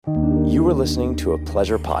You are listening to a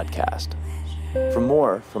Pleasure Podcast. For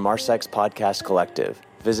more from our Sex Podcast Collective,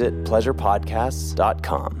 visit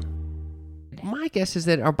pleasurepodcasts.com. My guess is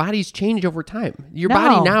that our bodies change over time. Your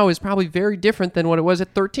body now is probably very different than what it was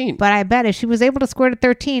at 13. But I bet if she was able to squirt at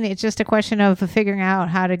 13, it's just a question of figuring out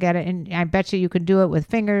how to get it. And I bet you could do it with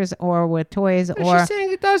fingers or with toys. Or She's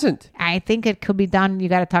saying it doesn't. I think it could be done. You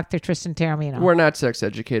got to talk to Tristan Taormino. We're not sex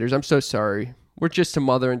educators. I'm so sorry. We're just a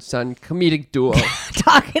mother and son comedic duo.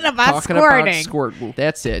 Talking about squirting.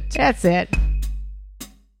 That's it. That's it.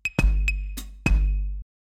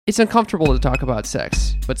 It's uncomfortable to talk about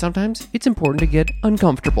sex, but sometimes it's important to get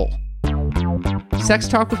uncomfortable. Sex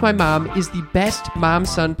Talk with My Mom is the best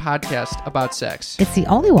mom-son podcast about sex. It's the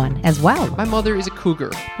only one as well. My mother is a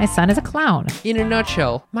cougar. My son is a clown. In a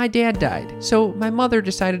nutshell, my dad died, so my mother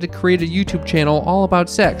decided to create a YouTube channel all about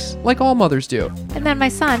sex, like all mothers do. And then my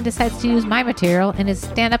son decides to use my material in his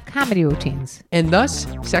stand-up comedy routines. And thus,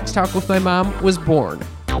 Sex Talk with My Mom was born.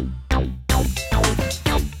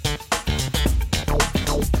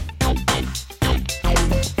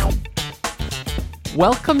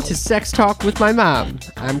 Welcome to Sex Talk with My Mom.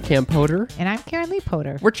 I'm Cam Potter. And I'm Karen Lee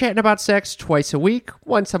Potter. We're chatting about sex twice a week,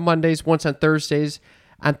 once on Mondays, once on Thursdays.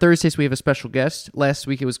 On Thursdays, we have a special guest. Last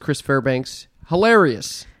week, it was Chris Fairbanks.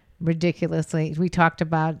 Hilarious. Ridiculously. We talked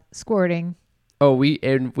about squirting. Oh, we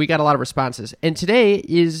got a lot of responses. And today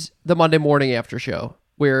is the Monday morning after show,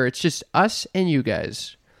 where it's just us and you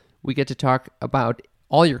guys. We get to talk about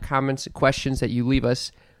all your comments and questions that you leave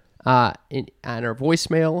us on our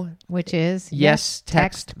voicemail, which is Yes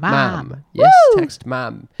Text Mom. Woo! Yes Text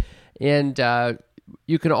Mom. And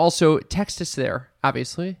you can also text us there,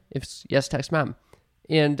 obviously, if it's Yes Text Mom.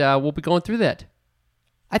 And we'll be going through that.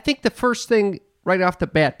 I think the first thing right off the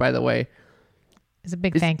bat, by the way, is a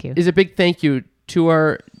big thank you. Is a big thank you to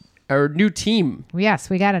our new team. Yes,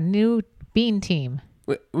 we got a new Bean team.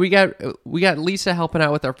 We got Lisa helping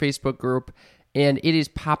out with our Facebook group, and it is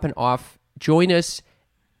popping off. Join us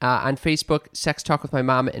on Facebook, Sex Talk with My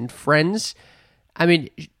Mom and Friends. I mean,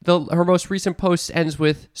 her most recent post ends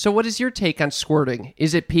with, "So what is your take on squirting?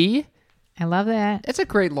 Is it pee?" I love that. It's a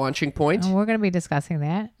great launching point. And we're going to be discussing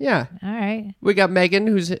that. Yeah. All right. We got Megan,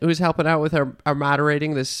 who's helping out with our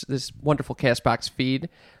moderating this wonderful Castbox feed.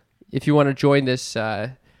 If you want to join this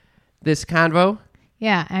convo.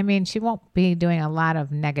 Yeah, I mean, she won't be doing a lot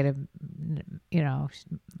of negative,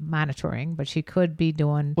 monitoring, but she could be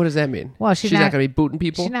doing... What does that mean? Well, she's not going to be booting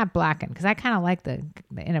people? She's not blocking, because I kind of like the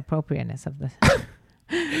inappropriateness of this.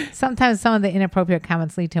 Sometimes some of the inappropriate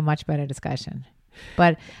comments lead to a much better discussion.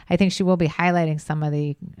 But I think she will be highlighting some of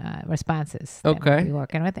the responses that we'll be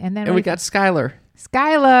working with. And we got Skylar.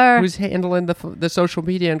 Skylar! Who's handling the social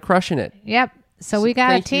media and crushing it. Yep. So we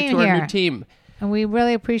got a team here. Thank you to our new team. And we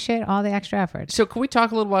really appreciate all the extra effort. So can we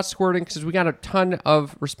talk a little about squirting? Because we got a ton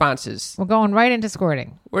of responses. We're going right into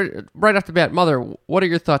squirting. Right off the bat, Mother, what are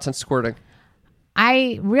your thoughts on squirting?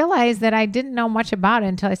 I realized that I didn't know much about it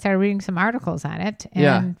until I started reading some articles on it.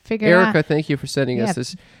 And figured Erica, out, thank you for sending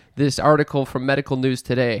us this article from Medical News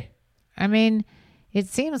Today. I mean, it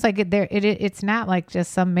seems like it's not like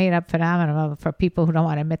just some made-up phenomenon for people who don't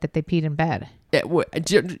want to admit that they peed in bed. I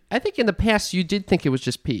think in the past you did think it was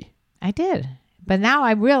just pee. I did. But now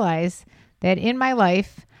I realize that in my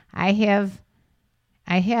life, I have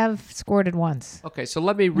squirted once. Okay, so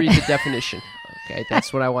let me read the definition. Okay,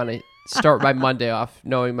 that's what I want to start my Monday off,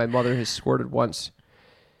 knowing my mother has squirted once.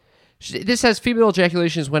 This says female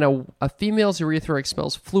ejaculation is when a female's urethra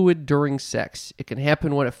expels fluid during sex. It can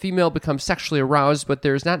happen when a female becomes sexually aroused, but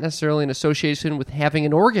there's not necessarily an association with having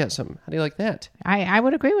an orgasm. How do you like that? I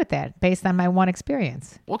would agree with that based on my one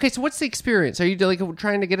experience. Okay, so what's the experience? Are you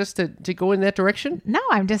trying to get us to go in that direction? No,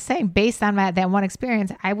 I'm just saying based on that one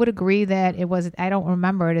experience, I would agree that it was, I don't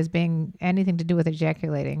remember it as being anything to do with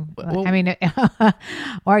ejaculating. Well, I mean,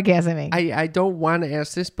 orgasming. I don't want to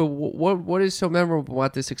ask this, but what is so memorable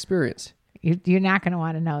about this experience? You're not going to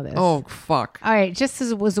want to know this. Oh, fuck. All right. Just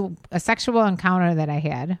as it was a sexual encounter that I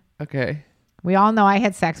had. Okay. We all know I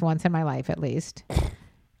had sex once in my life, at least.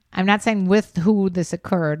 I'm not saying with who this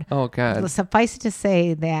occurred. Oh, God. Suffice it to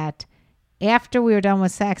say that after we were done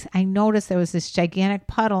with sex, I noticed there was this gigantic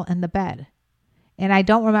puddle in the bed. And I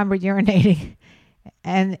don't remember urinating.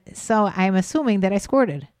 And so I'm assuming that I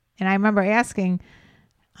squirted. And I remember asking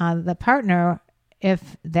the partner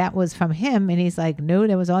if that was from him. And he's like, no,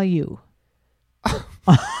 that was all you.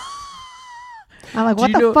 I'm like,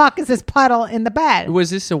 what the fuck is this puddle in the bed? Was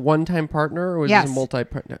this a one-time partner or was this a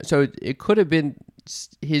multi-partner? So it could have been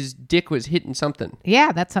his dick was hitting something.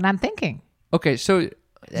 Yeah, that's what I'm thinking. Okay, so...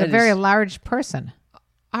 It's a very large person.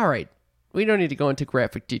 All right. We don't need to go into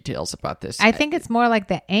graphic details about this. I think it's more like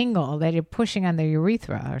the angle that you're pushing on the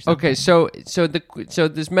urethra or something. Okay, so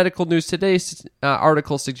this medical news today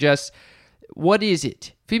article suggests, what is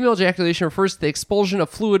it? Female ejaculation refers to the expulsion of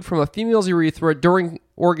fluid from a female's urethra during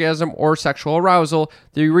orgasm or sexual arousal.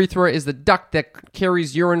 The urethra is the duct that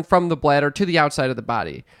carries urine from the bladder to the outside of the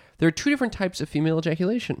body. There are two different types of female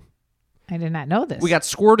ejaculation. I did not know this. We got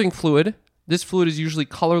squirting fluid. This fluid is usually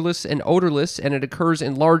colorless and odorless, and it occurs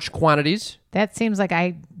in large quantities. That seems like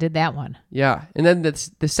I did that one. Yeah. And then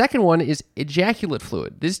the second one is ejaculate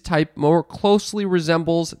fluid. This type more closely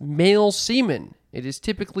resembles male semen. It is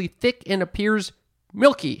typically thick and appears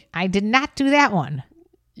milky. I did not do that one.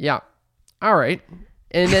 Yeah. All right.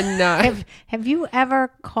 And then Have you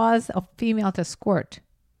ever caused a female to squirt?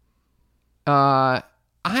 I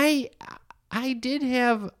did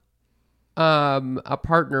have a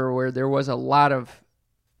partner where there was a lot of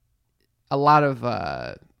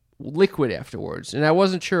liquid afterwards, and I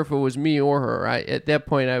wasn't sure if it was me or her. At that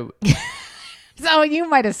point, So you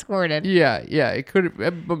might have squirted. yeah, it could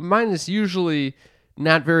have, but mine is usually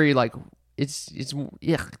not very like it's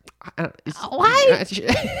yeah. Why?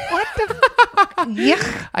 What the?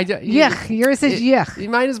 Yuck. Yuck. Yours is yuck.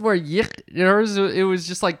 Mine is more yuck. Yours, it was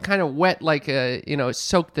just like kind of wet, like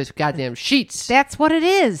soaked the goddamn sheets. That's what it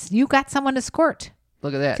is. You got someone to squirt.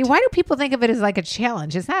 Look at that. See, why do people think of it as like a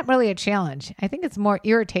challenge? It's not really a challenge. I think it's more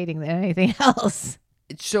irritating than anything else.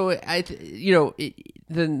 So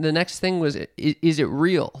the next thing was, is it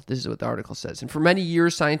real? This is what the article says. And for many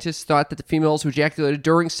years, scientists thought that the females who ejaculated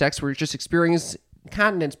during sex were just experiencing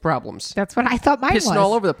continence problems. That's what I thought mine was. Pissing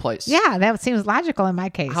all over the place. Yeah, that seems logical in my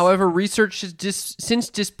case. However, research has since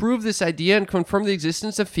disproved this idea and confirmed the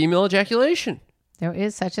existence of female ejaculation. There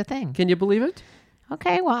is such a thing. Can you believe it?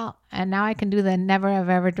 Okay, well, and now I can do the never have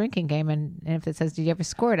ever drinking game, and if it says, did you ever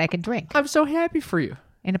squirt, I can drink. I'm so happy for you.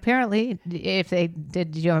 And apparently, if they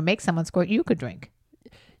did you ever make someone squirt, you could drink.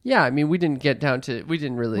 Yeah, I mean, we didn't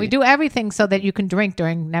really. We do everything so that you can drink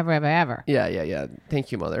during Never Have I Ever. Yeah.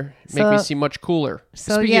 Thank you, Mother. Make me seem much cooler.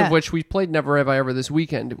 So, Speaking yeah. of which, we played Never Have I Ever this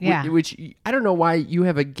weekend. Yeah. Which I don't know why you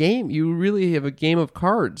have a game. You really have a game of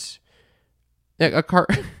cards. A card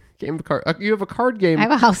game of cards. You have a card game. I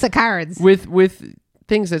have a house of cards. with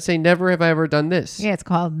things that say Never Have I Ever Done This. Yeah, it's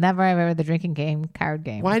called Never Have I Ever the Drinking Game card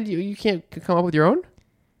game. Why do you can't come up with your own?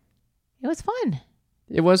 It was fun.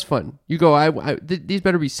 It was fun. You go, these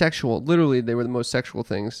better be sexual. Literally, they were the most sexual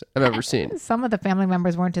things I've ever seen. Some of the family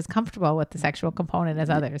members weren't as comfortable with the sexual component as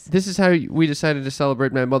others. This is how we decided to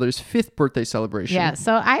celebrate my mother's 5th birthday celebration. Yeah,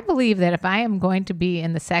 so I believe that if I am going to be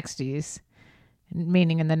in the 60s,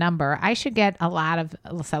 meaning in the number, I should get a lot of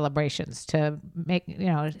celebrations to make,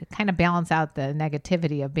 kind of balance out the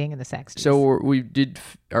negativity of being in the 60s. So we did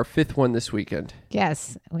our 5th one this weekend.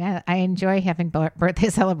 Yes, I enjoy having birthday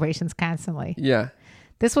celebrations constantly. Yeah.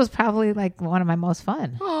 This was probably like one of my most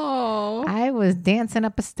fun. Oh. I was dancing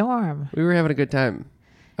up a storm. We were having a good time.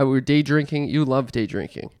 We were day drinking. You love day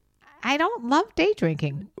drinking. I don't love day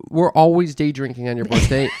drinking. We're always day drinking on your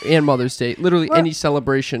birthday and Mother's Day. Literally any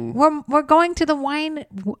celebration. We're going to the wine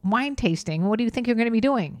tasting. What do you think you're going to be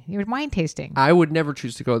doing? You're wine tasting. I would never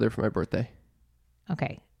choose to go there for my birthday.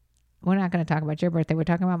 Okay. We're not going to talk about your birthday. We're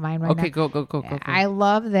talking about mine right now. Okay, go. I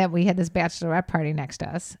love that we had this bachelorette party next to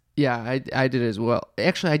us. Yeah, I did as well.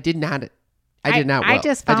 Actually, I did not. I did not. I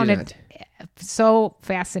just found it so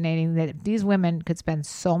fascinating that these women could spend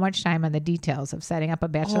so much time on the details of setting up a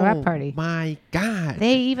bachelorette party. My God.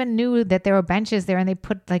 They even knew that there were benches there, and they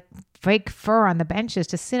put like fake fur on the benches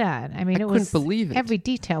to sit on. I mean, I couldn't believe it. Every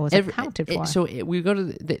detail was accounted for. So we go to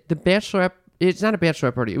the bachelorette. It's not a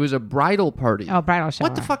bachelorette party. It was a bridal party. Oh, bridal shower.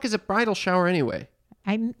 What the fuck is a bridal shower anyway?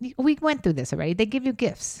 We went through this already. They give you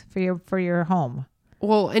gifts for your home.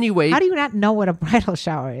 Well, anyway. How do you not know what a bridal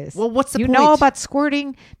shower is? Well, what's the point? You know about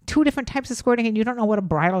squirting, 2 different types of squirting, and you don't know what a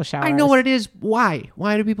bridal shower is. I know what it is. Why?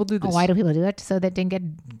 Why do people do this? Why do people do it? So that they can get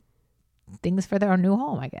things for their new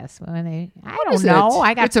home, I guess. I What is don't know.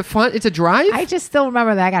 it? It's a drive? I just still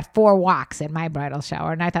remember that I got 4 walks at my bridal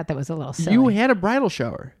shower, and I thought that was a little silly. You had a bridal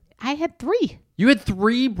shower. I had 3. You had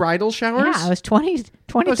 3 bridal showers? Yeah, I was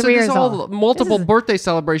 23 so years this whole old. multiple birthday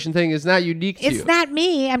celebration thing is not unique to you. It's not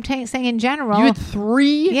me. I'm saying in general. You had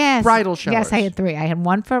 3 bridal showers? Yes, I had 3. I had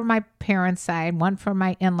 1 for my parents' side, 1 for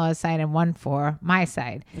my in-laws' side, and 1 for my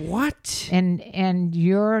side. What? And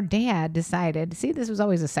your dad decided, see, this was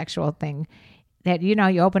always a sexual thing, that, you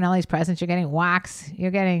open all these presents, you're getting woks,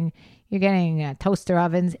 you're getting toaster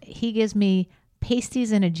ovens. He gives me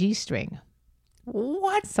pasties and a G-string.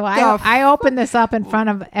 What? So I opened this up in front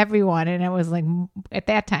of everyone, and it was like, at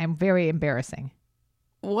that time, very embarrassing.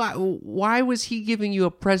 Why was he giving you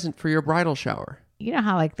a present for your bridal shower? you know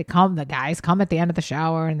how like the guys come at the end of the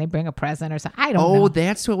shower and they bring a present or something. I don't know. Oh,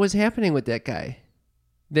 that's what was happening with that guy.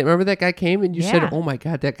 Remember that guy came and you Yeah. said, "Oh my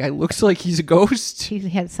God, that guy looks like he's a ghost." She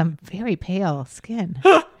had some very pale skin.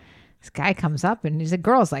 This guy comes up and he's a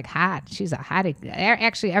girl's like hot. She's a hottie.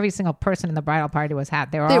 Actually, every single person in the bridal party was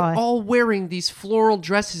hot. They were They all were all wearing these floral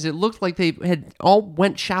dresses. It looked like they had all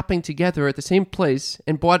went shopping together at the same place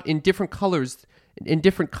and bought in different colors, in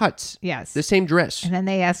different cuts. yes. The same dress. And then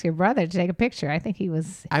they asked your brother to take a picture. I think he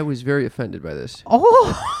was. I was very offended by this.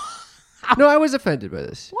 Oh, No, I was offended by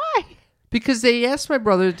this. why? Because they asked my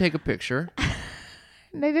brother to take a picture,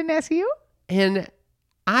 They didn't ask you? and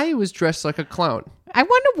I was dressed like a clown. I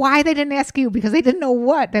wonder why they didn't ask you because they didn't know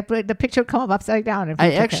what the picture would come up upside down. If you I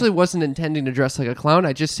took it. actually wasn't intending to dress like a clown.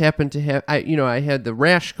 I just happened to have, I had the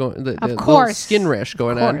rash going, the little course. skin rash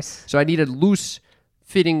going on. course. So I needed loose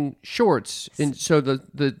fitting shorts, and so the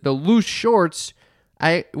loose shorts,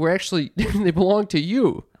 were actually they belonged to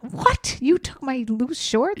you. What? You took my loose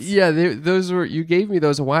shorts? Yeah, those were you gave me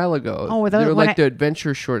those a while ago. Oh, were they those- were when like the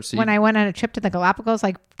adventure shorts. that When you- I went on a trip to the Galapagos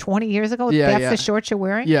like 20 years ago, Yeah, that's yeah. the shorts you're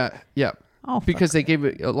wearing? yeah, yeah. Oh, Because they gave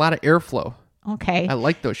it a lot of airflow. okay. I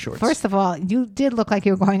like those shorts. First of all, you did look like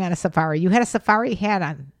you were going on a safari. You had a safari hat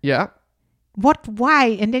on. Yeah. What? Why?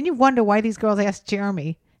 And then you wonder why these girls asked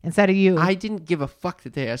Jeremy instead of you. I didn't give a fuck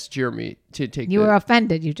that they asked Jeremy to take you the- were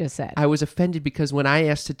offended, you just said. I was offended because when I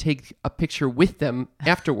asked to take a picture with them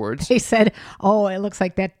afterwards, They said, oh, it looks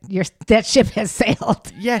like that ship has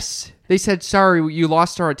sailed. yes, they said, "Sorry, you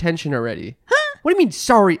lost our attention already." What do you mean,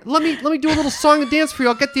 sorry? Let me do a little song and dance for you.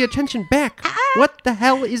 I'll get the attention back. What the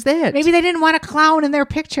hell is that? Maybe they didn't want a clown in their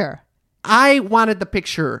picture. I wanted the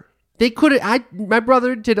picture. They could have. My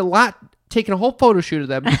brother did a lot, taking a whole photo shoot of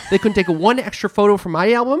them. They couldn't take one extra photo from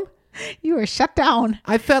my album. You were shut down.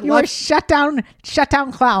 I felt You were like shut down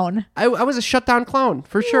clown. I was a shutdown clown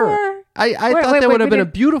for sure. were. I Wait, thought wait, that wait, would have we been a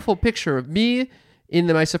did- beautiful picture of me in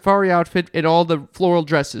my safari outfit and all the floral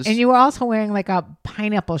dresses. And you were also wearing like a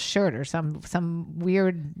pineapple shirt or some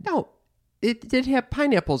weird No, it did have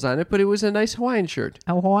pineapples on it, but it was a nice Hawaiian shirt.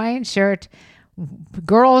 a Hawaiian shirt,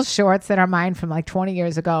 girls' shorts that are mine from like 20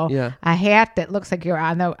 years ago. Yeah. A hat that looks like you're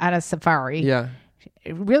on a safari. Yeah.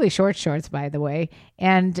 Really short shorts, by the way.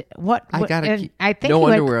 And I gotta and keep I think no you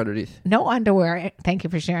had underwear underneath. no underwear. Thank you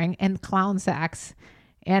for sharing. And clown socks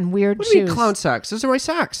and weird What do you shoes. mean clown socks? Those are my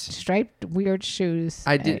socks. Striped weird shoes.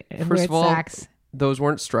 I did. and First weird of all, socks. those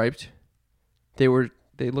weren't striped. They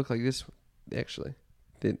look like this. Actually,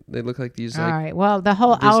 they look like these. All Like, right. Well, the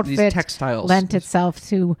whole these outfit textiles. lent itself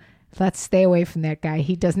to let's stay away from that guy.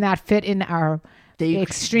 He does not fit in our They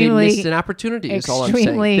extremely missed an opportunity. Is all I'm saying.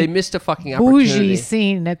 extremely They missed a fucking bougie opportunity.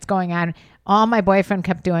 scene that's going on. All my boyfriend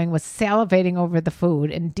kept doing was salivating over the food,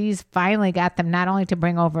 and Dee's finally got them not only to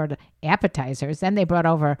bring over the appetizers, then they brought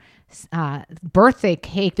over birthday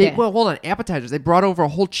cake Well, hold on. Appetizers. They brought over a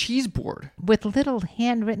whole cheese board. with little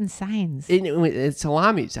handwritten signs. And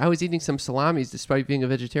salamis. I was eating some salamis despite being a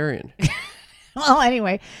vegetarian. Well,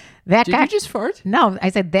 anyway, that Did got you just fart? no. I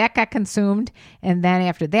said that got consumed, and then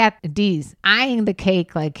after that, Dee's eyeing the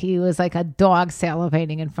cake like he was like a dog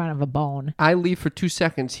salivating in front of a bone. I leave for 2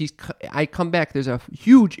 seconds. I come back. There's a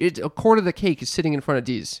huge. A quarter of the cake is sitting in front of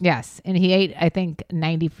Dee's. Yes, and he ate I think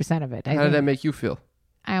 90% of it. How did that make you feel?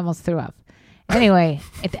 I almost threw up. Anyway,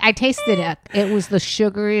 I tasted it. It was the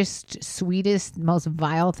sugariest, sweetest, most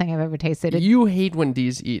vile thing I've ever tasted. You hate when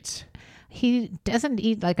Dee's eats. He doesn't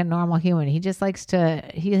eat like a normal human. He just likes to.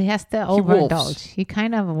 He has to wolfs. overindulge. He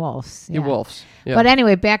kind of wolfs. He yeah. wolfs. Yeah. But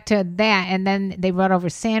anyway, back to that, and then they brought over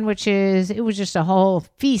sandwiches. It was just a whole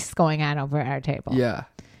feast going on over at our table. yeah.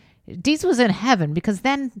 Deez was in heaven because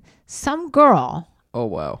then some girl, Oh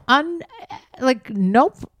wow.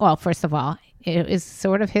 nope. Well, first of all, it is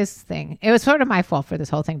sort of his thing. It was sort of my fault for this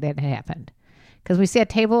whole thing that had happened because we see a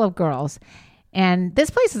table of girls, and this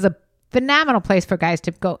place is a phenomenal place for guys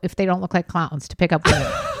to go if they don't look like clowns to pick up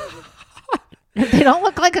women. If they don't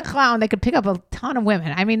look like a clown, they could pick up a ton of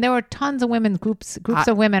women. I mean, there were tons of women, groups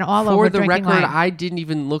of women all over For the drinking record, wine. I didn't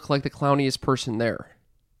even look like the clowniest person there.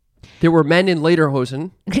 There were men in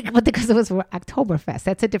lederhosen. But because it was Oktoberfest,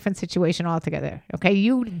 that's a different situation altogether. Okay,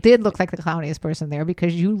 you did look like the clowniest person there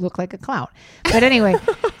because you look like a clown. But anyway,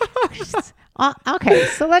 okay.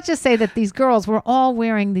 So let's just say that these girls were all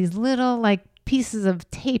wearing these little like pieces of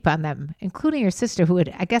tape on them, including your sister, who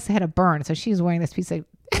had, I guess, had a burn, so she's wearing this piece of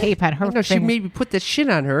tape on her. No, she finger. made me put that shit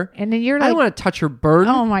on her. And then you're I like, don't want to touch her burn.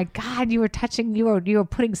 oh my god, you were putting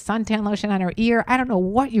suntan lotion on her ear. I don't know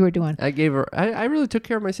what you were doing. I gave her. I really took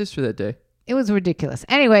care of my sister that day. It was ridiculous.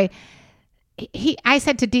 Anyway, I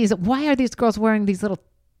said to Deez, why are these girls wearing these little,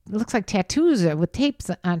 it looks like tattoos with tapes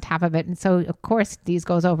on top of it? And so, of course, Deez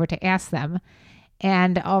goes over to ask them.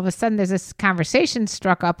 And all of a sudden, there's this conversation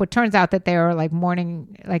struck up. It turns out that they were like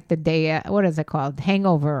mourning, like the day. What is it called?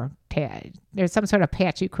 Hangover. There's some sort of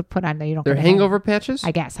patch you could put on that you don't. They're get a hangover patches.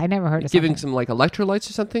 I guess I never heard of Giving something. some like electrolytes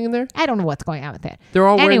or something in there. I don't know what's going on with that. They're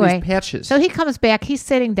all wearing Anyway, these patches. So he comes back. He's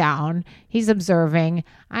sitting down. He's observing.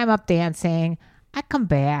 I'm up dancing. I come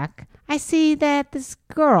back. I see that this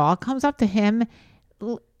girl comes up to him.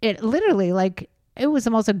 It literally, like, it was the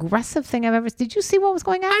most aggressive thing I've ever. Did you see what was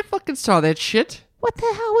going on? I fucking saw that shit. What the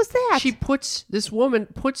hell was that? This woman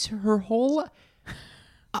puts her whole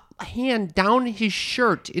hand down his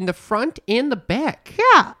shirt in the front and the back.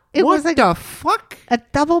 Yeah. It What was like the fuck? a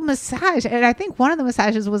double massage. And I think one of the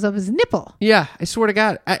massages was of his nipple. Yeah, I swear to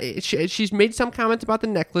God. She's made some comment about the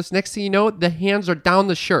necklace. Next thing you know, the hands are down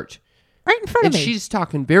the shirt. Right in front And of me. she's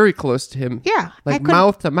talking very close to him. Yeah. I Like couldn't-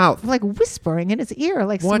 mouth to mouth. Like whispering in his ear.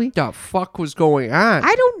 Like, What sweet. the fuck was going on?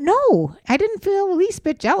 I don't know. I didn't feel the least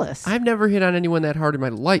bit jealous. I've never hit on anyone that hard in my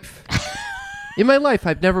life. In my life,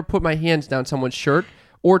 I've never put my hands down someone's shirt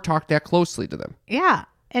or talked that closely to them. Yeah.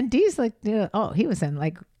 And Dee's like, oh, he was in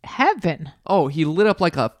like heaven. Oh, he lit up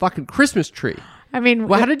like a fucking Christmas tree. I mean,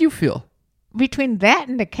 Well, how did you feel? between that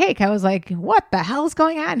and the cake, I was like, what the hell's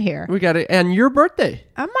going on here? We got it. And your birthday.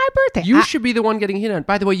 On my birthday. You should be the one getting hit on.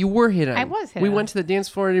 By the way, you were hit on. I was hit We on. went to the dance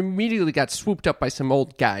floor and immediately got swooped up by some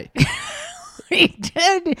old guy. He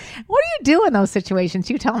did. What do you do in those situations?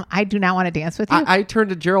 You tell him, I do not want to dance with you. I turned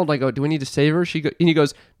to Gerald. I go, "Do we need to save her?" And he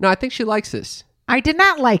goes, "No, I think she likes this." I did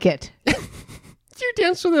not like it. You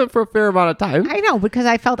danced with him for a fair amount of time. I know, because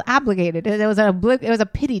I felt obligated. It was a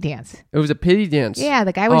pity dance. It was a pity dance. Yeah,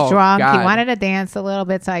 the guy was Oh, drunk. God. He wanted to dance a little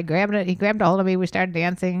bit, so I grabbed it. He grabbed a hold of me. We started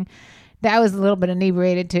dancing. I was a little bit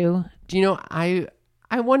inebriated too. Do you know? I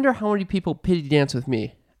wonder how many people pity dance with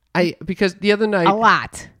me. Because the other night. A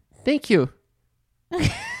lot. Thank you.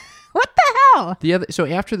 What the hell? So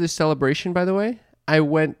after this celebration, by the way, I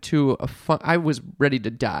went to I was ready to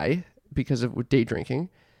die because of day drinking,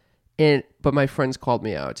 but my friends called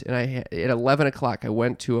me out, and at 11 o'clock I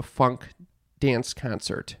went to a funk dance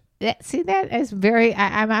concert. See, that is very.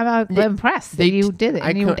 I'm impressed that they- you did it. I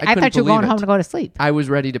And you, couldn't I thought you were believe going home it. to go to sleep. I was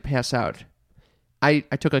ready to pass out. I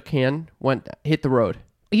took a can, hit the road.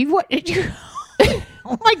 What did you?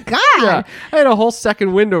 Oh my god! Yeah, I had a whole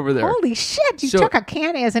second wind over there. Holy shit! You So took a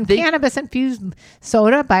can as in cannabis infused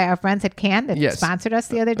soda by our friends at Can that Yes. sponsored us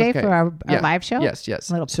the other day Okay. for our Yeah. live show. Yes.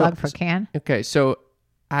 A little plug for Can. Okay, so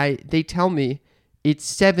they tell me it's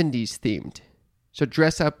 70s themed. So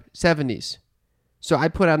dress up 70s. So I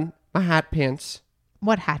put on my hot pants.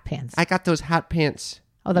 What hot pants? I got those hot pants.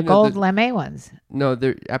 Oh, the You know, gold lame ones. No,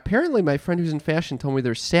 they're apparently my friend who's in fashion told me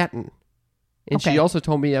they're satin. And Okay. she also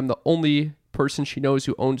told me I'm the only person she knows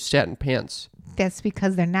who owns satin pants. That's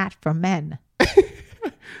because they're not for men.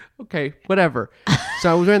 Okay, whatever.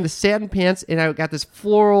 So I was wearing the satin pants and I got this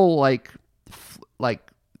floral like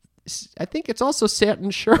I think it's also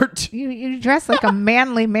satin shirt. You dress like a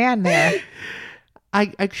manly man there.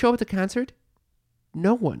 I show up at the concert.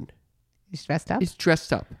 No one He's dressed up. is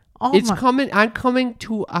dressed up. Oh It's my- coming. I'm coming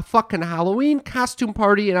to a fucking Halloween costume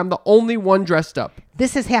party, and I'm the only one dressed up.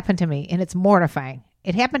 This has happened to me, and it's mortifying.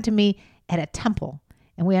 It happened to me at a temple,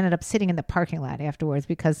 and we ended up sitting in the parking lot afterwards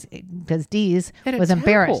because Dee's At a was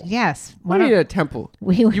embarrassed. temple? Yes, What do you mean at a temple?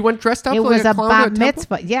 You went dressed up It like was a a clown bat at a temple?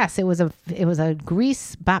 mitzvah. Yes, it was a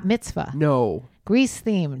Greece bat mitzvah. No. Greece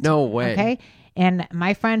themed. No way. Okay. And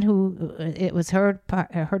my friend it was her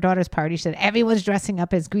daughter's party. She said everyone's dressing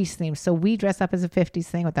up as Greece themed. So we dressed up as a 50s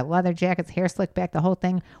thing with the leather jackets, hair slicked back, the whole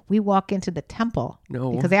thing. We walk into the temple.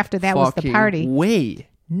 No. Because after that was the fucking party. way.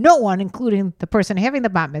 No one, including the person having the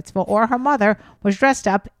bat mitzvah or her mother, was dressed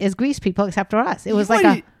up as Greece people except for us. It was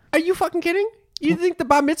like Are you fucking kidding? You think the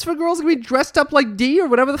bar mitzvah girl's gonna be dressed up like Dee or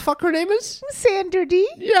whatever the fuck her name is? Sandra Dee.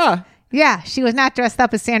 Yeah. Yeah, she was not dressed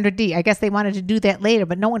up as Sandra Dee. I guess they wanted to do that later,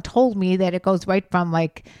 but no one told me that it goes right from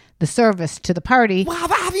like the service to the party. Well,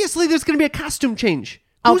 obviously there's gonna be a costume change.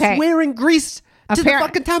 Okay. Who's wearing grease to the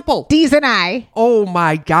fucking temple? Dee's and I. Oh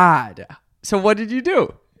my god. So what did you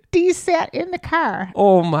do? Dee sat in the car.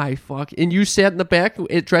 Oh my fuck. And you sat in the back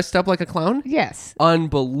dressed up like a clown? Yes.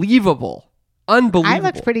 Unbelievable. Unbelievable. I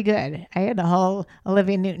looked pretty good. I had the whole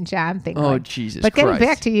Olivia Newton-John thing. Oh, going. Jesus But getting Christ.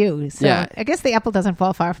 back to you, so Yeah. I guess the apple doesn't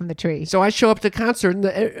fall far from the tree. So I show up to the concert,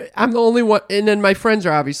 and I'm the only one. And then my friends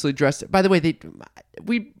are obviously dressed. By the way,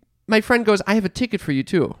 my friend goes, "I have a ticket for you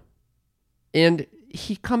too." And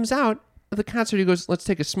he comes out of the concert. He goes, "Let's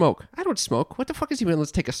take a smoke." I don't smoke. What the fuck is he doing?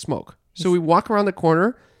 Let's take a smoke. So we walk around the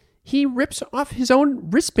corner. He rips off his own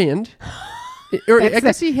wristband. Or I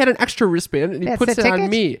guess he had an extra wristband, and he That's puts the it on ticket?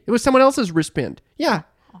 me. It was someone else's wristband. Yeah.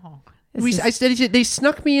 Oh, They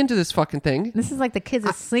snuck me into this fucking thing. This is like the kids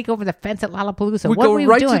that sneak over the fence at Lollapalooza. We What go were you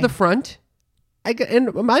right doing? to the front.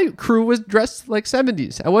 And my crew was dressed like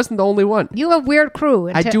 70s. I wasn't the only one. You have a weird crew.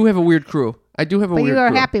 I do have a weird crew. But you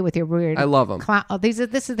are happy with your weird. I love them. This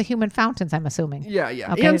is the human fountains, I'm assuming. Yeah.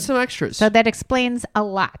 Okay. And some extras. So that explains a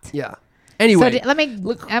lot. Yeah. Anyway. So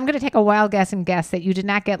I'm going to take a wild guess that you did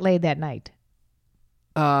not get laid that night.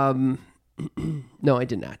 No, I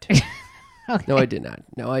did not. Okay. No, I did not.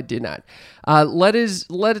 I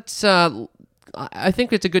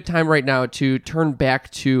think it's a good time right now to turn back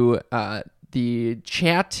to the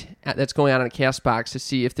chat that's going on CastBox to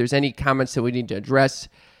see if there's any comments that we need to address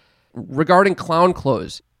regarding clown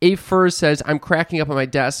clothes. A Furs says, I'm cracking up on my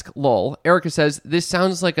desk, lol. Erica says, this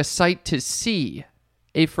sounds like a sight to see.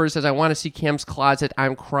 A Furs says, I want to see Cam's closet.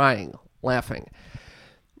 I'm crying, laughing.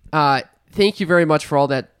 Thank you very much for all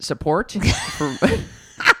that support.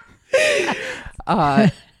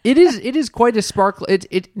 It is quite a sparkle.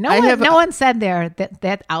 No one said there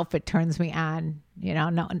that outfit turns me on.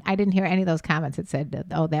 No, I didn't hear any of those comments that said that.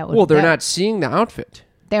 Oh, that would. Well, they're not seeing the outfit.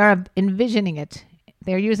 They're envisioning it.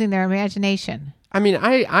 They're using their imagination. I mean,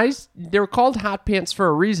 they're called hot pants for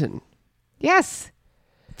a reason. Yes,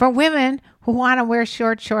 for women who want to wear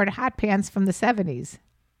short hot pants from the 70s.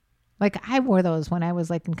 Like I wore those when I was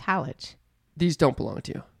like in college. These don't belong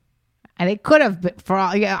to you. And they could have, but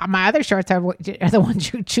my other shorts are the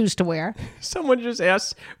ones you choose to wear. Someone just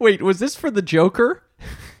asked, wait, was this for the Joker?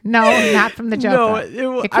 No, not from the Joker.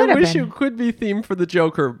 No, I wish it could be themed for the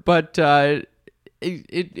Joker, but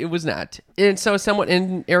it was not. And so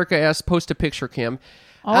and Erica asked, post a picture, Cam.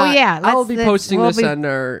 Oh, yeah. I'll be posting this on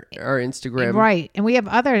our Instagram. Right. And we have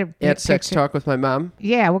other at Sex Talk with my mom.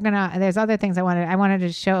 Yeah, there's other things I wanted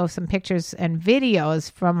to show some pictures and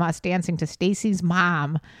videos from us dancing to Stacy's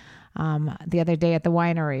mom. The other day at the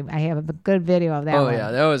winery. I have a good video of that one. Oh,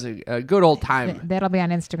 yeah. That was a good old time. That'll be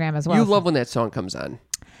on Instagram as well. You love when that song comes on.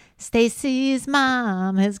 Stacy's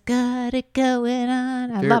mom has got it going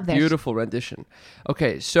on. I love that. Beautiful rendition.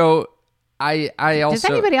 Okay, so I also... Does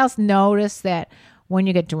anybody else notice that when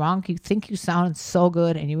you get drunk, you think you sound so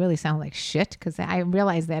good and you really sound like shit? Because I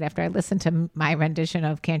realized that after I listened to my rendition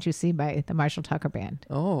of Can't You See by the Marshall Tucker Band.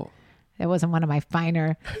 Oh. That wasn't one of my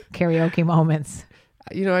finer karaoke moments.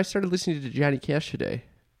 I started listening to Johnny Cash today,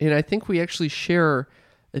 and I think we actually share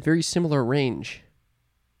a very similar range.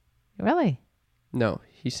 Really? No,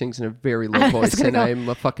 he sings in a very low voice, and I'm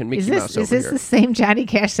a fucking Mickey Mouse over here. Is this the same Johnny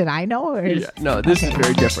Cash that I know? Or yeah, no, this is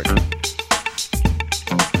very different.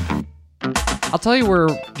 I'll tell you where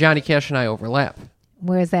Johnny Cash and I overlap.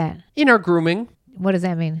 Where is that? In our grooming. What does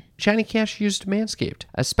that mean? Johnny Cash used Manscaped.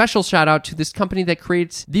 A special shout out to this company that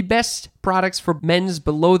creates the best products for men's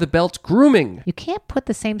below-the-belt grooming. You can't put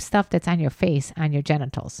the same stuff that's on your face on your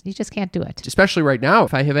genitals. You just can't do it. Especially right now.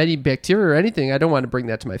 If I have any bacteria or anything, I don't want to bring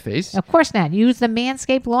that to my face. Of course not. Use the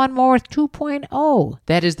Manscaped Lawnmower 2.0.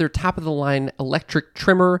 That is their top-of-the-line electric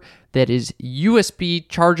trimmer that is USB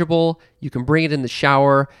chargeable. You can bring it in the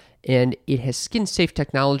shower. And it has skin-safe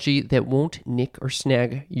technology that won't nick or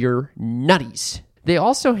snag your nutties. They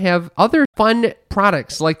also have other fun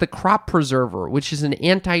products like the Crop Preserver, which is an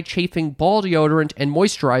anti-chafing ball deodorant and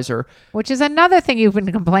moisturizer. Which is another thing you've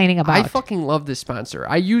been complaining about. I fucking love this sponsor.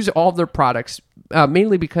 I use all of their products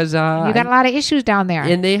mainly because... you got a lot of issues down there.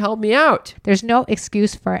 And they help me out. There's no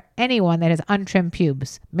excuse for anyone that has untrimmed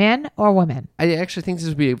pubes, men or women. I actually think this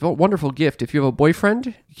would be a wonderful gift. If you have a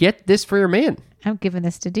boyfriend, get this for your man. I'm giving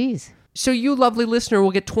this to Dee's. So you lovely listener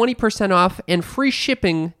will get 20% off and free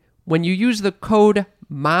shipping when you use the code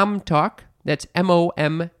MOMTALK, that's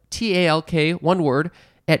MOMTALK, one word,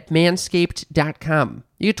 at manscaped.com.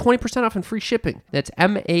 You get 20% off and free shipping. That's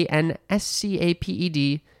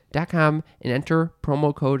MANSCAPED.com and enter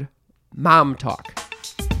promo code MOMTALK.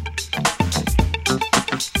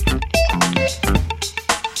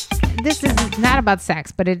 This is not about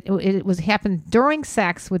sex, but it was happened during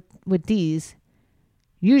sex with Dee's.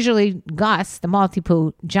 Usually Gus, the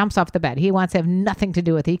multi-poo, jumps off the bed. He wants to have nothing to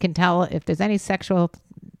do with it. He can tell if there's any sexual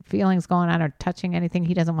feelings going on or touching anything.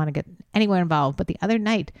 He doesn't want to get anywhere involved. But the other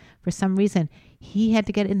night, for some reason, he had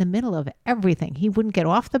to get in the middle of everything. He wouldn't get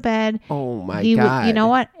off the bed. Oh, my God. You know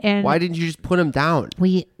what? And why didn't you just put him down?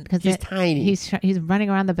 Because he's tiny. He's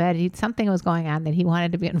running around the bed. Something was going on that he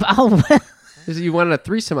wanted to be involved with. You wanted a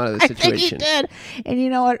threesome out of the situation. I think he did. And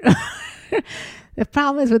you know what? The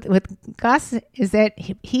problem is with Gus is that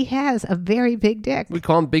he has a very big dick. We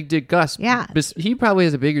call him Big Dick Gus. Yeah. He probably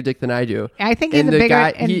has a bigger dick than I do. I think he's a bigger...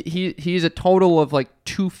 Guy, he's a total of like like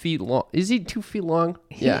 2 feet long. Is he 2 feet long?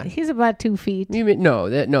 Yeah. He's about 2 feet. You mean, no.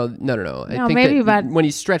 No, I think maybe about- when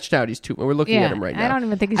he's stretched out, he's 2. We're looking at him right now. I don't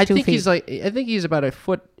even think he's I 2 think feet. I think he's about a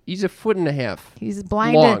foot. He's a foot and a half. He's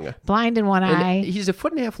long. blind in one And eye. he's a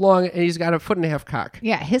foot and a half long, and he's got a foot and a half cock.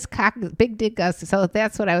 Yeah, his cock is big dick Gus. So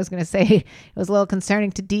that's what I was going to say. It was a little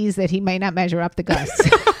concerning to Dee's that he might not measure up to Gus.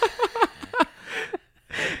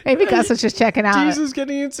 Maybe Gus was just checking out. Jesus is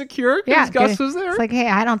getting insecure because Gus was there. It's like, hey,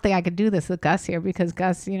 I don't think I could do this with Gus here because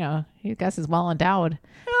Gus, Gus is well endowed.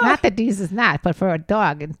 Not that Dee's is not, but for a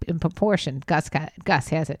dog in proportion, Gus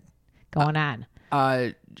has it going on.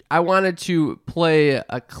 I wanted to play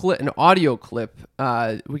an audio clip.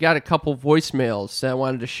 We got a couple voicemails that I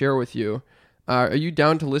wanted to share with you. Are you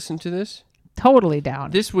down to listen to this? Totally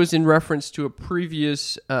down. This was in reference to a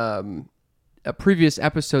previous episode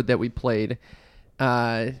that we played.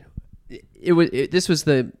 This was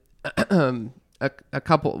the a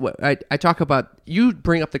couple. I talk about, you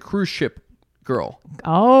bring up the cruise ship girl.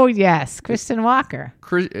 Oh yes, Kristen Walker.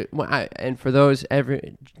 And for those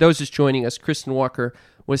just joining us, Kristen Walker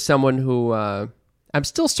was someone who I'm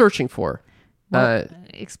still searching for. Well,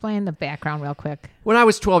 explain the background real quick. When I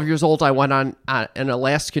was 12 years old, I went on an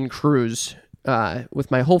Alaskan cruise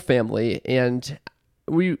with my whole family, and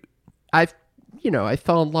I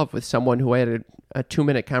fell in love with someone who I had a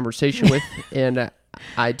 2-minute conversation with, and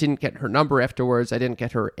I didn't get her number afterwards. I didn't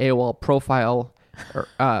get her AOL profile,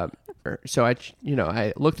 so I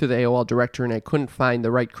looked through the AOL directory and I couldn't find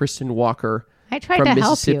the right Kristen Walker. I tried from to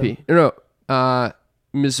Mississippi. help you. No,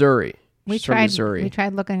 Missouri. We She's from tried. Missouri. We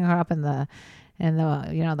tried looking her up in the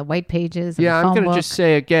the white pages. And Yeah, the I'm phone going to book. just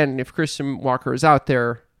say again, if Kristen Walker is out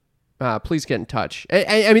there, please get in touch.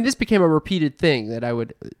 I mean, this became a repeated thing that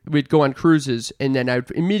we'd go on cruises and then I'd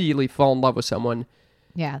immediately fall in love with someone.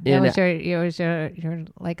 Yeah, that And, was your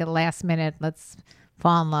like a last minute. Let's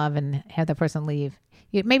fall in love and have the person leave.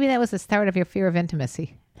 Maybe that was the start of your fear of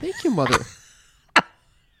intimacy. Thank you, Mother.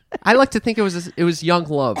 I like to think it was young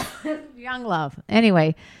love. Young love.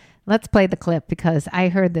 Anyway, let's play the clip because I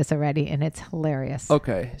heard this already and it's hilarious.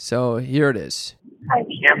 Okay, so here it is. Hi,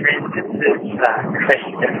 Cameron. This is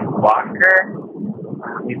Kristen Walker.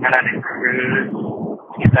 We went on a cruise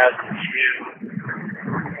 2002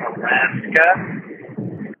 Alaska.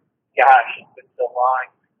 Gosh, it's been so long.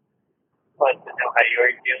 I'd like to know how you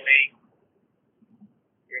were doing.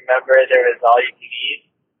 Remember, there was all you can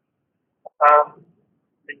eat.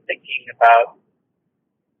 Been thinking about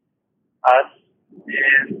us,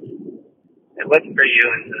 and I looked for you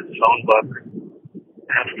in the phone book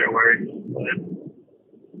afterwards. But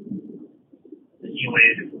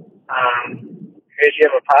anyways, heard you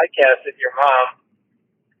have a podcast with your mom.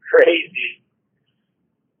 Crazy.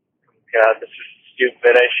 God, this is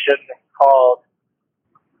stupid. I shouldn't have called.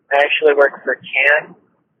 I actually work for Can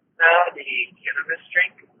now, the cannabis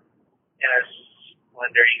drink. And I was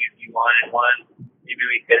wondering if you wanted one. Maybe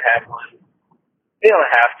we could have one. We don't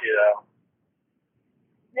have to, though.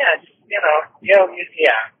 Yeah, just, if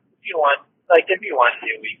you want, if you want to,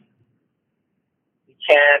 we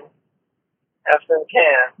can. Have some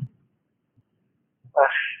can.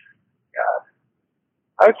 God.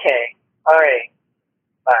 Okay. All right.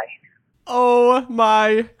 Bye. Oh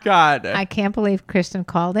my God. I can't believe Kristen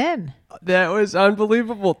called in. That was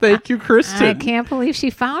unbelievable. Thank you, Kristen. I can't believe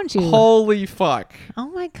she found you. Holy fuck. Oh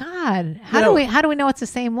my God. Yeah. How do we know it's the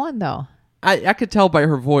same one though? I could tell by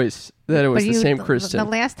her voice that it was the same Kristen. The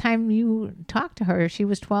last time you talked to her, she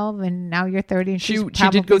was 12 and now you're 30 and She she's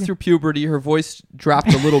did go through puberty. Her voice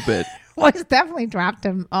dropped a little bit. voice definitely dropped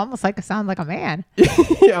him almost like sound like a man.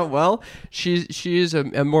 Yeah, well, she is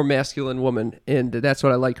a more masculine woman, and that's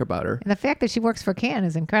what I like about her. And the fact that she works for Can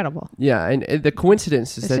is incredible. Yeah, and the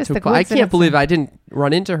coincidences It's that just took the place. I can't coincidence. believe I didn't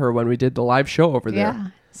run into her when we did the live show over there. Yeah.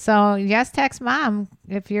 So yes, text mom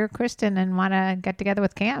if you're Kristen and want to get together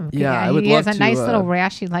with Cam. Yeah, I would he has love a nice to, little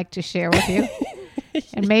rash he'd like to share with you,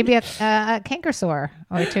 and maybe a canker sore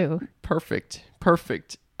or two. Perfect.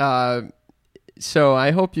 So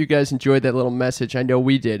I hope you guys enjoyed that little message. I know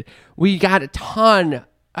we did. We got a ton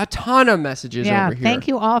of messages over here. Thank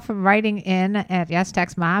you all for writing in at Yes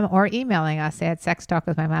Text Mom or emailing us at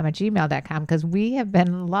sextalkwithmymom@gmail.com because we have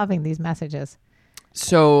been loving these messages.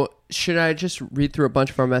 So should I just read through a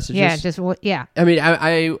bunch of our messages? Yeah. I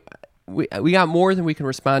mean, we got more than we can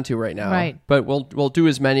respond to right now. Right. But we'll do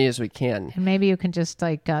as many as we can. And maybe you can just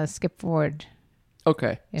skip forward.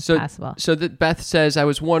 Okay. If so, possible. So that Beth says, I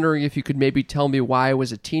was wondering if you could maybe tell me why I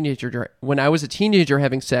was a teenager. When I was a teenager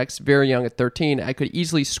having sex, very young at 13, I could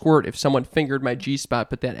easily squirt if someone fingered my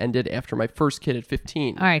G-spot, but that ended after my first kid at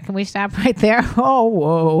 15. All right, can we stop right there? Oh,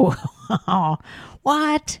 whoa.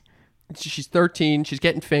 What? She's 13. She's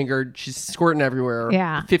getting fingered. She's squirting everywhere.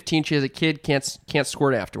 Yeah. 15. She has a kid. Can't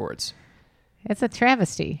squirt afterwards. It's a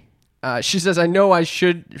travesty. She says, I know I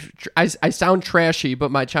sound trashy, but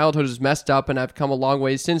my childhood is messed up and I've come a long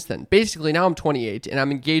way since then. Basically, now I'm 28 and I'm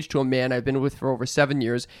engaged to a man I've been with for over 7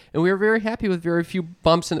 years, and we are very happy with very few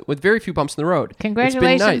bumps in the road.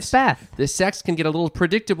 Congratulations, it's been nice. Beth. The sex can get a little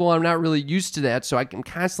predictable. I'm not really used to that, so I'm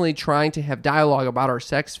constantly trying to have dialogue about our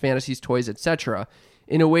sex, fantasies, toys, etc.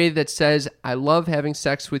 in a way that says, I love having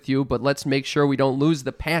sex with you, but let's make sure we don't lose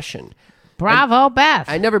the passion. Bravo, Beth.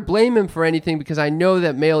 I never blame him for anything because I know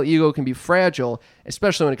that male ego can be fragile,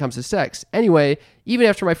 especially when it comes to sex. Anyway, even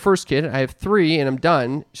after my first kid, I have 3 and I'm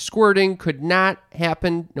done. Squirting could not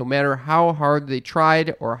happen no matter how hard they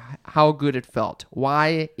tried or how good it felt.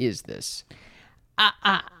 Why is this?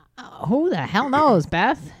 Who the hell knows,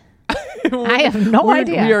 Beth? I have no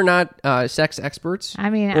idea. We are not sex experts. I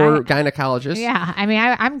mean, or gynecologists. Yeah, I mean,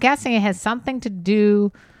 I'm guessing it has something to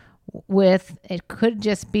do with. It could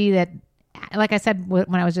just be that, like I said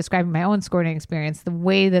when I was describing my own squirting experience, the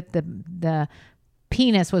way that the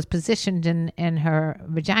penis was positioned in her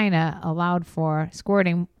vagina allowed for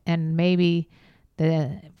squirting, and maybe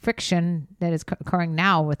the friction that is occurring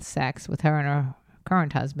now with sex with her and her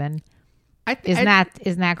current husband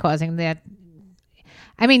is not causing that.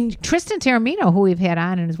 I mean, Tristan Taormino, who we've had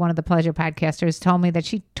on and is one of the pleasure podcasters, told me that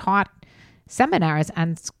she taught seminars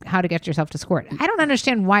on how to get yourself to squirt. I don't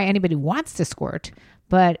understand why anybody wants to squirt,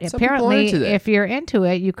 but apparently if you're into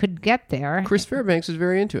it, you could get there. Chris Fairbanks is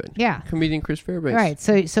very into it. Yeah. Comedian Chris Fairbanks.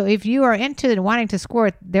 Right. So if you are into wanting to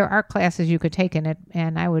squirt, there are classes you could take in it,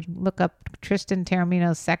 and I would look up Tristan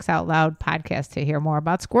Taormino's Sex Out Loud podcast to hear more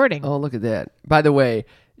about squirting. Oh, look at that. By the way,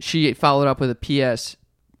 she followed up with a PS.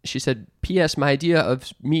 She said, P.S. My idea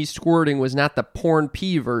of me squirting was not the porn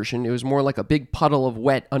pee version. It was more like a big puddle of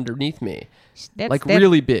wet underneath me.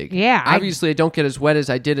 Really big. Yeah. Obviously, I don't get as wet as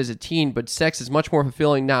I did as a teen, but sex is much more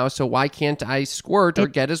fulfilling now, so why can't I squirt or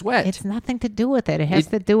get as wet? It's nothing to do with it. It has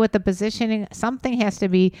to do with the positioning. Something has to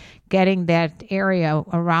be getting that area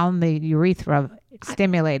around the urethra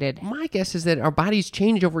stimulated. My guess is that our bodies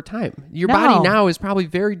change over time. Your body now is probably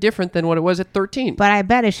very different than what it was at 13. But I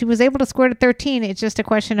bet if she was able to squirt at 13, it's just a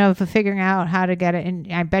question of figuring out how to get it.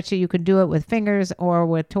 And I bet you could do it with fingers or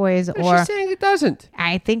with toys. She's saying it doesn't.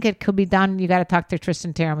 I think it could be done. You got to talk to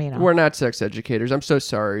Tristan Taormino. We're not sex educators. I'm so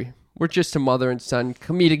sorry. We're just a mother and son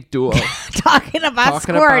comedic duo. Talking about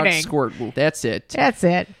squirting. That's it. That's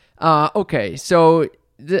it. Okay, so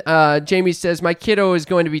Jamie says, my kiddo is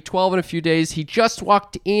going to be 12 in a few days. He just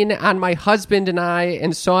walked in on my husband and I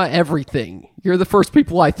and saw everything. You're the first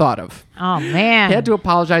people I thought of. Oh, man. Had to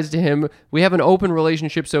apologize to him. We have an open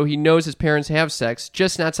relationship, so he knows his parents have sex,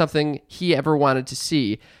 just not something he ever wanted to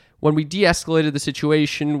see. When we de-escalated the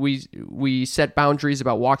situation, we set boundaries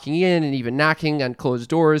about walking in and even knocking on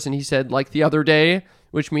closed doors, and he said, like the other day,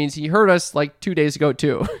 which means he heard us like 2 days ago,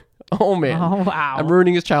 too. Oh, man. Oh, wow. I'm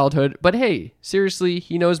ruining his childhood. But hey, seriously,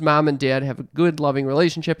 he knows mom and dad have a good, loving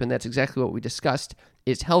relationship, and that's exactly what we discussed.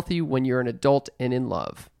 It's healthy when you're an adult and in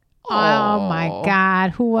love. Oh, my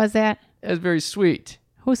God. Who was that? That's very sweet.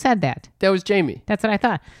 Who said that? That was Jamie. That's what I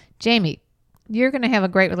thought. Jamie, you're going to have a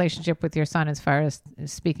great relationship with your son as far as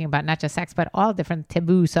speaking about not just sex, but all different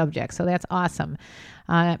taboo subjects. So that's awesome.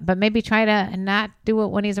 But maybe try to not do it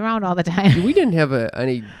when he's around all the time. We didn't have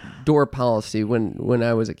any door policy when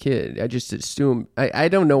I was a kid. I just assumed, I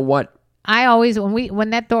don't know what. I always,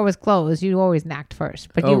 when that door was closed, you always knocked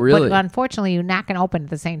first. But really? But unfortunately, you knock and open at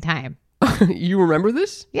the same time. You remember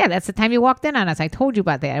this? Yeah, that's the time you walked in on us. I told you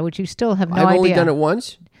about that, which you still have no idea. I've only done it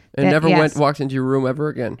once. And never walked into your room ever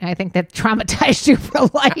again. I think that traumatized you for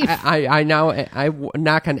life. I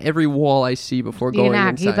knock on every wall I see before going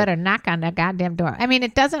inside. You better knock on that goddamn door. I mean,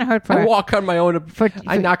 it doesn't hurt for... I walk on my own...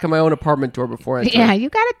 I knock on my own apartment door before I... Yeah, you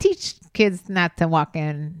got to teach kids not to walk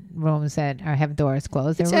in rooms that have doors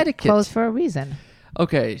closed. It's They're etiquette. Closed for a reason.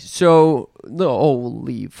 Okay, so...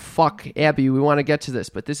 Holy fuck, Abby, we want to get to this,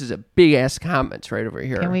 but this is a big-ass comment right over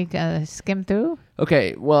here. Can we skim through?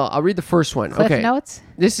 Okay, well, I'll read the first one. Cliff notes?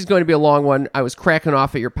 This is going to be a long one. I was cracking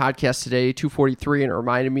off at your podcast today, 243, and it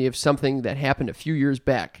reminded me of something that happened a few years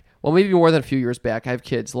back. Well, maybe more than a few years back. I have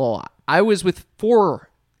kids. Lol. I was with 4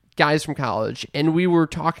 guys from college, and we were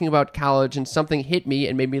talking about college, and something hit me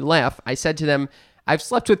and made me laugh. I said to them, I've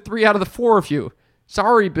slept with 3 out of the 4 of you.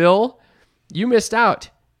 Sorry, Bill. You missed out.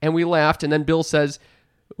 And we laughed, and then Bill says,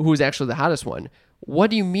 who's actually the hottest one, what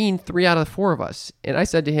do you mean 3 out of the 4 of us? And I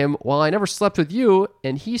said to him, well, I never slept with you.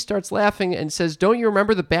 And he starts laughing and says, don't you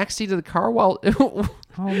remember the backseat of the car while... Oh,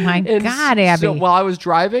 my God, Abby. So while I was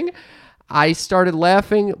driving, I started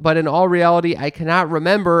laughing, but in all reality, I cannot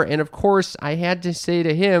remember. And of course, I had to say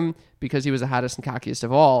to him, because he was the hottest and cockiest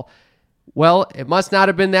of all. Well, it must not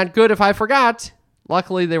have been that good if I forgot.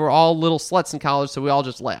 Luckily, they were all little sluts in college, so we all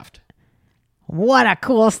just laughed. What a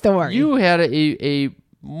cool story. You had a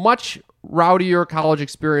much rowdier college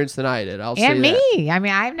experience than I did. I'll say and me. that. I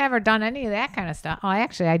mean, I've never done any of that kind of stuff. Oh,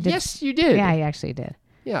 actually, I did. Yes, you did. Yeah, I actually did.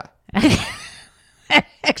 Yeah.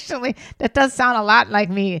 Actually, that does sound a lot like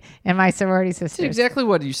me and my sorority That's sisters. exactly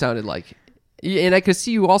what you sounded like. And I could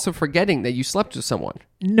see you also forgetting that you slept with someone.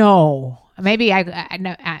 No, maybe I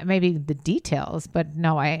know maybe the details, but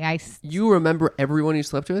no, I You remember everyone you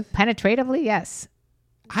slept with? penetratively, yes.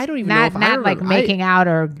 I don't even know if I Not remember. like making out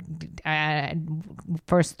or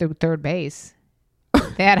first through third base.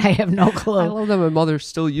 That I have no I clue. love that my mother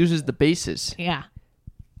still uses the bases. Yeah.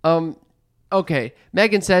 Okay.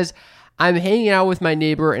 Megan says, I'm hanging out with my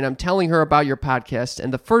neighbor and I'm telling her about your podcast.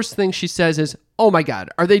 And the first thing she says is, oh my God,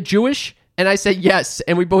 are they Jewish? And I say yes.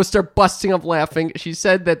 And we both start busting up laughing. She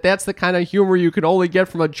said that that's the kind of humor you can only get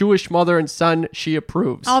from a Jewish mother and son she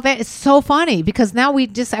approves. Oh, that is so funny because now we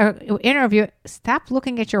just are interview. Stop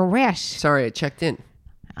looking at your rash. Sorry, I checked in.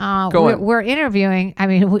 Go on. We're interviewing. I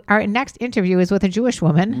mean, our next interview is with a Jewish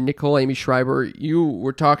woman. Nicole Amy Schreiber, you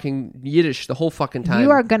were talking Yiddish the whole fucking time. You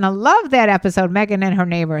are going to love that episode, Megan and her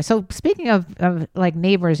neighbor. So speaking of like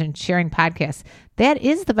neighbors and sharing podcasts, that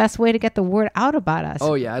is the best way to get the word out about us.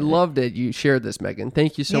 Oh, yeah. I loved it. You shared this, Megan.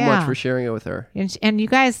 Thank you so much for sharing it with her. And you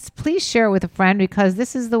guys, please share it with a friend because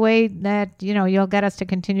this is the way that, you'll get us to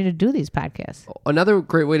continue to do these podcasts. Another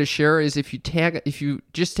great way to share is if you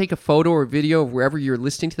just take a photo or video of wherever you're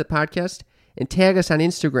listening to the podcast and tag us on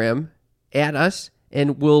Instagram, add us,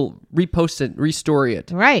 and we'll repost it, restory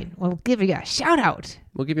it. Right. We'll give you a shout out.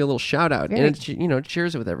 We'll give you a little shout out. Very. And it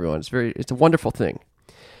shares it with everyone. It's a wonderful thing.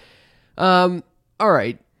 All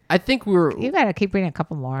right. I think You got to keep reading a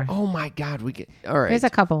couple more. Oh my God. All right. There's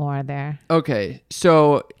a couple more there. Okay.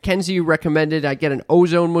 So Kenzie recommended I get an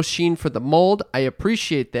ozone machine for the mold. I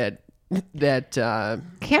appreciate that.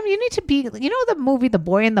 Cam, you need to be, the movie The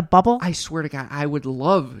Boy in the Bubble? I swear to God, I would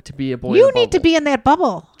love to be a boy in You the need to bubble. be in that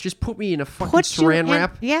bubble. Just put me in a fucking Put you saran in-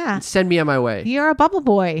 wrap yeah. and send me on my way. You're a bubble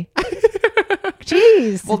boy.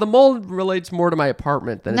 Jeez. Well, the mold relates more to my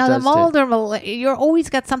apartment than No, it the does mold, you're always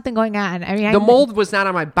got something going on. I mean, the mold was not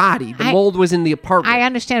on my body. The mold was in the apartment. I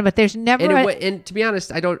understand, but there's never. And to be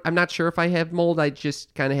honest, I'm not sure if I have mold. I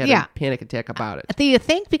just kind of had a panic attack about it. Do you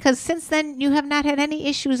think? Because since then, you have not had any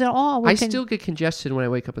issues at all. I still get congested when I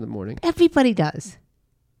wake up in the morning. Everybody does.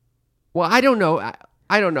 Well, I don't know.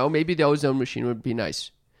 I don't know. Maybe the ozone machine would be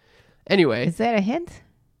nice. Anyway. Is that a hint?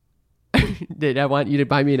 Did I want you to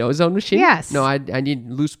buy me an ozone machine? Yes. No, I need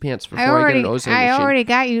loose pants before I get an ozone machine. I already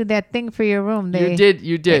got you that thing for your room. You did.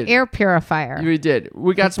 The air purifier. You did.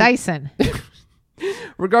 We got some Dyson.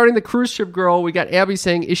 Regarding the cruise ship girl, we got Abby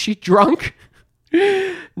saying, "Is she drunk?"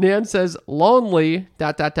 Nan says, "Lonely." ...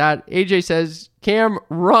 AJ says, "Cam,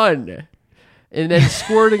 run." And then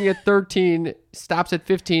squirting at 13 stops at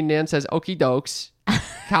 15. Nan says, "Okie dokes."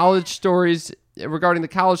 College stories. Regarding the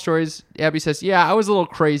college stories, Abby says, "Yeah, I was a little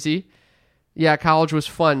crazy." Yeah, college was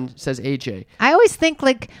fun, says AJ. I always think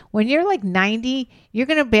like when you're like 90, you're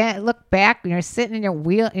gonna look back when you're sitting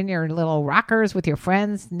in your little rockers with your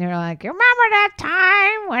friends, and you're like, "Remember that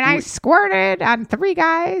time when I squirted on 3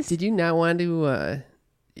 guys?" Did you not want to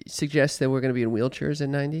suggest that we're going to be in wheelchairs at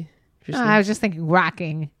 90? I was just thinking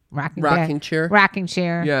rocking chair. Rocking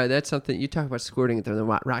chair. Yeah, that's something you talk about squirting at the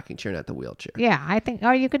rocking chair, not the wheelchair. Yeah, I think.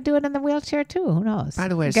 Or you could do it in the wheelchair too. Who knows? By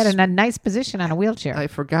the way, get in a nice position on a wheelchair. I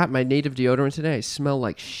forgot my native deodorant today. I smell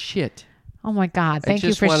like shit. Oh my God! Thank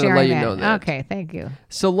you for wanted sharing to let you that. know that. Okay, thank you.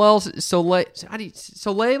 Soleil. Cirque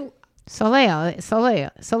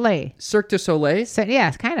du Soleil. So,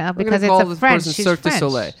 yeah, kind of We're because gonna it's call a this French. person She's Cirque French. du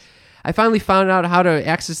Soleil. I finally found out how to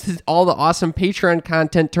access all the awesome Patreon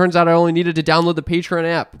content. Turns out I only needed to download the Patreon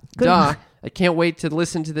app. Good. Duh. I can't wait to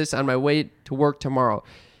listen to this on my way to work tomorrow.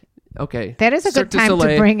 Okay. That is a Cirque good du time to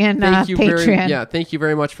Soleil. bring in Thank you Patreon. thank you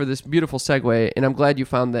very much for this beautiful segue, and I'm glad you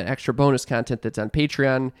found the extra bonus content that's on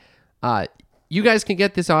Patreon. You guys can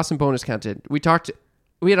get this awesome bonus content. We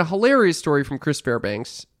had a hilarious story from Chris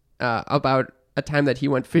Fairbanks about a time that he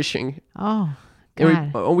went fishing. Oh,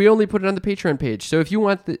 And God. we only put it on the Patreon page. So if you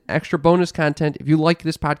want the extra bonus content, if you like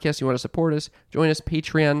this podcast, you want to support us, join us,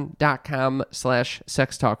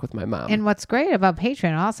 patreon.com/sex talk with my mom. And what's great about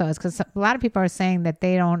Patreon also is because a lot of people are saying that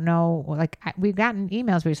they don't know. Like we've gotten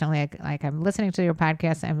emails recently, like I'm listening to your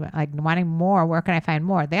podcast and like wanting more. Where can I find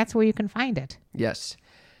more? That's where you can find it. Yes.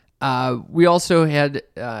 We also had,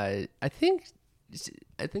 I think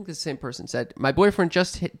I think the same person said, my boyfriend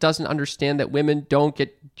just doesn't understand that women don't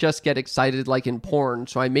get excited like in porn.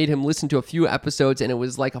 So I made him listen to a few episodes, and it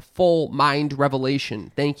was like a full mind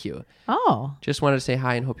revelation. Thank you. Oh, Just wanted to say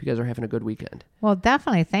hi and hope you guys are having a good weekend. well,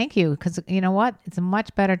 definitely. Thank you. Because you know what? It's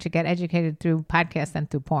much better to get educated through podcasts than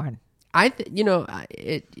through porn. I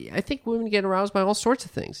think women get aroused by all sorts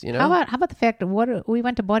of things. You know. How about the fact that we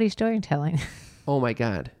went to Body Storytelling? Oh my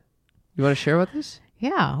God. You want to share about this?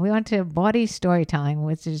 Yeah, we went to Body Storytelling,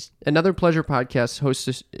 which is Another Pleasure podcast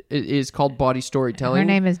host is called Body Storytelling. her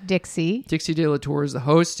name is Dixie. Dixie De La Tour is the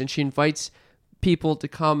host, and she invites people to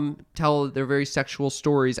come tell their very sexual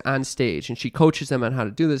stories on stage, and she coaches them on how to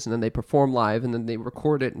do this, and then they perform live, and then they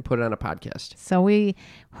record it and put it on a podcast. So we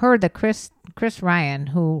heard that Chris Ryan,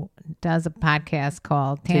 who does a podcast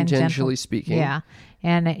called Tangentially Speaking. Yeah,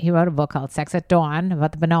 and he wrote a book called Sex at Dawn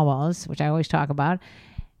about the bonobos, which I always talk about.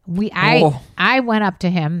 I went up to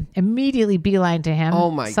him, immediately beeline to him. Oh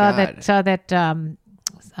my God.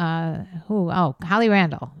 Holly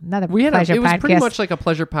Randall, another It pleasure was podcast. pretty much like a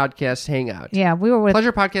Pleasure podcast hangout. Yeah, we were with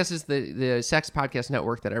Pleasure Podcast is the sex podcast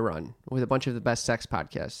network that I run with a bunch of the best sex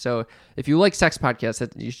podcasts. So if you like sex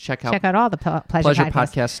podcasts, you should check out all the pleasure podcasts.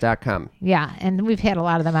 pleasurepodcast.com. Yeah, and we've had a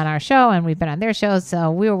lot of them on our show, and we've been on their shows,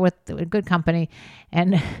 so we were with good company.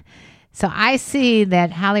 And so I see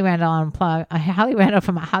that Holly Randall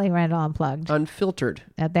from Holly Randall Unplugged, Unfiltered.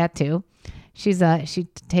 that too. She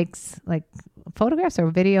takes like photographs or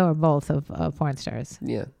video or both of porn stars.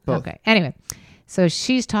 Yeah, both. Okay. Anyway, so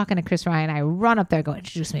she's talking to Chris Ryan. I run up there, go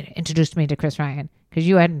introduce me to Chris Ryan, because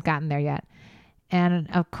you hadn't gotten there yet. And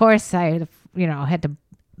of course, I had to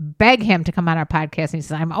beg him to come on our podcast. And he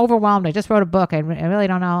says, "I'm overwhelmed. I just wrote a book. I really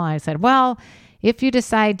don't know." And I said, "Well, if you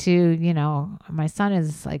decide to, my son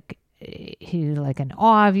is like, he's like in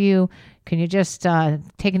awe of you. Can you just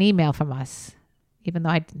take an email from us?" Even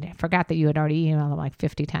though I forgot that you had already emailed him like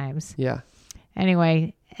 50 times. Yeah.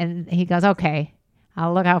 Anyway, and he goes, "Okay,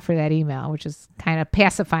 I'll look out for that email," which is kind of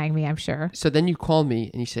pacifying me, I'm sure. So then you call me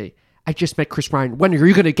and you say, "I just met Chris Ryan. When are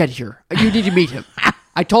you going to get here? You need to meet him."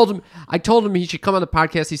 I told him he should come on the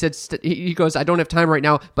podcast. He said, he goes, "I don't have time right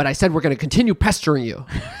now, but I said we're going to continue pestering you."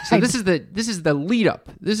 So this is the lead up.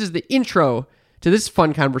 This is the intro to this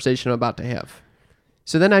fun conversation I'm about to have.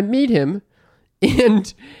 So then I meet him,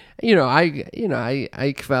 and I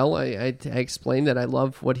explain that I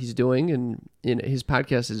love what he's doing, and his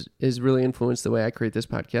podcast is really influenced the way I create this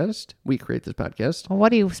podcast. We create this podcast. Well, what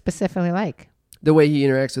do you specifically like? The way he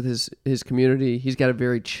interacts with his community. He's got a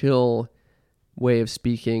very chill way of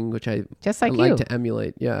speaking, which I Just like I like you. to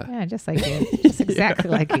emulate. Yeah. Yeah, just like you. Just exactly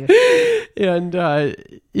like you. And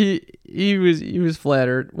he was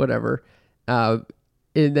flattered, whatever. And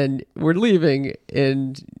then we're leaving,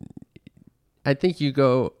 and I think you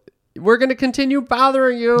go, "We're going to continue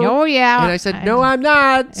bothering you." Oh, yeah. And I said, "No, I'm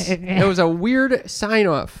not." It was a weird sign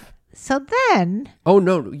off. So then, Oh,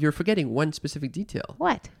 no, you're forgetting one specific detail.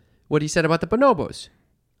 what? What he said about the bonobos.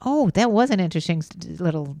 Oh, that was an interesting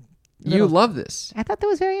little. You love this. I thought that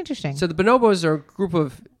was very interesting. So the bonobos are a group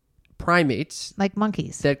of primates like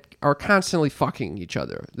monkeys. that are constantly fucking each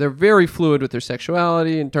other. They're very fluid with their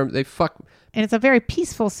sexuality in terms they fuck. And it's a very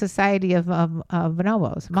peaceful society of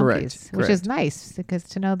bonobos, monkeys, which is nice, because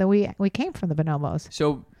to know that we came from the bonobos.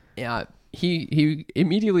 So he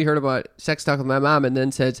immediately heard about sex talk with my mom, and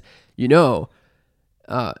then says,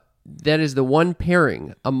 that is the one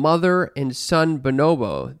pairing, a mother and son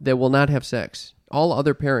bonobo, that will not have sex. All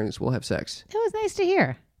other pairings will have sex. It was nice to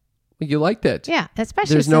hear. You liked it? Yeah,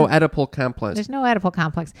 especially There's no Oedipal complex. There's no Oedipal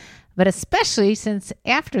complex. But especially since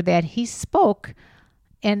after that he spoke,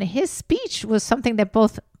 and his speech was something that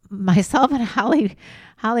both myself and Holly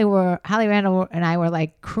Randall and I were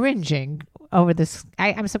like cringing over this.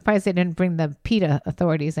 I'm surprised they didn't bring the PETA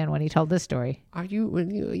authorities in when he told this story. Are you want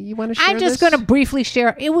to share I'm just going to briefly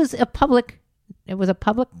share. It was a public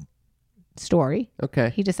story. Okay.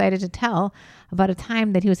 He decided to tell about a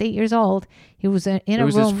time that he was 8 years old. He was in a room. It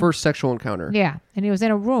was his first sexual encounter. Yeah. And he was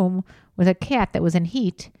in a room with a cat that was in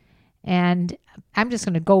heat. And I'm just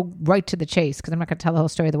going to go right to the chase, because I'm not going to tell the whole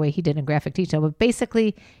story the way he did in graphic detail. But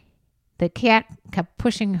basically, the cat kept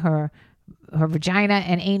pushing her vagina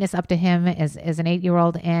and anus up to him as an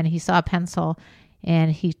 8-year-old. And he saw a pencil,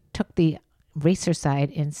 and he took the eraser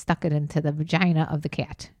side and stuck it into the vagina of the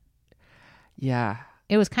cat. Yeah.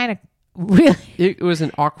 It was kind of really. It was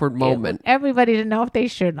an awkward moment. Everybody didn't know if they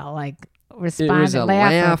should respond. It was and a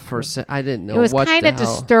laugh or I didn't know. It was what kind of the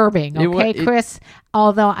hell. disturbing. Okay, It Chris.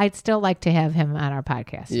 Although I'd still like to have him on our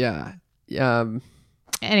podcast. Yeah.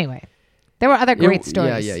 Anyway, there were other great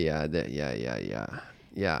stories. Yeah.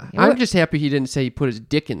 Yeah. Yeah, I'm just happy he didn't say he put his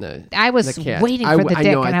dick in the I was the cat. waiting for the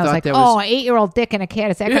dick, know, and I was thought like, that "Oh, 8-year-old dick in a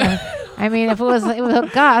cat is that gonna?" I mean, if it was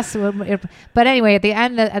Gus, but anyway, at the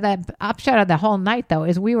end, the upshot of the whole night though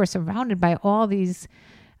is we were surrounded by all these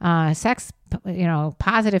sex,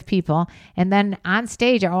 positive people, and then on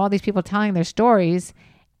stage are all these people telling their stories,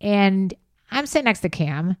 and I'm sitting next to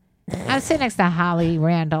Cam. I'm sitting next to Holly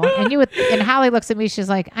Randall, and Holly looks at me. She's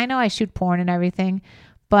like, "I know I shoot porn and everything,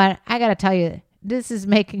 but I got to tell you." This is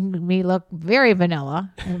making me look very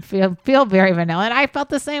vanilla and feel very vanilla. And I felt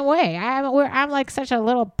the same way. I'm like such a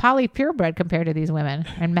little poly purebred compared to these women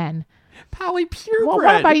and men. Poly purebred. Well,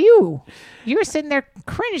 what about you? You're sitting there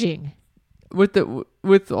cringing. With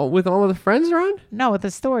all of the friends around? No, with the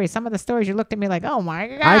stories. Some of the stories you looked at me like, oh my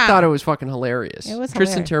God. I thought it was fucking hilarious. It was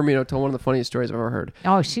Tristan hilarious. Taormino told one of the funniest stories I've ever heard.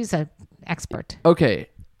 Oh, she's an expert. Okay.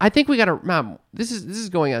 I think we gotta Mom, this is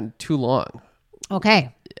going on too long.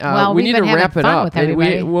 Okay. We we've need been to having wrap it fun up. with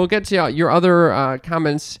everybody. We'll get to your other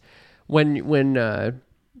comments when on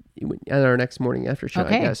our next morning after show,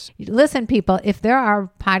 Okay. I guess. Listen, people, if there are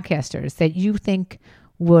podcasters that you think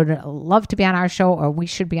would love to be on our show or we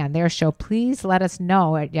should be on their show, please let us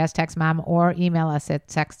know at YesTextMom or email us at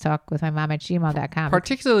sextalkwithmymom@gmail.com.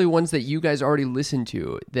 Particularly ones that you guys already listen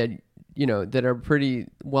to that that are pretty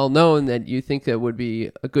well known that you think that would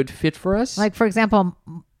be a good fit for us. Like, for example,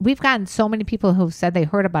 we've gotten so many people who've said they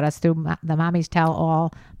heard about us through the Mommies Tell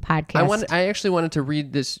All podcast. I actually wanted to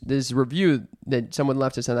read this review that someone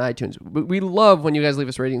left us on iTunes. We love when you guys leave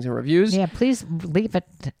us ratings and reviews. Yeah, please leave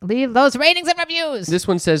those ratings and reviews. This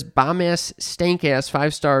one says, bomb ass, stank ass,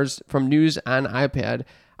 5 stars from News on iPad.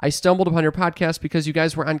 I stumbled upon your podcast because you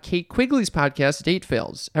guys were on Kate Quigley's podcast, Date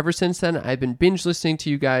Fails. Ever since then, I've been binge listening to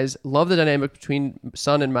you guys. Love the dynamic between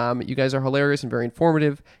son and mom. You guys are hilarious and very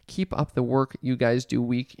informative. Keep up the work you guys do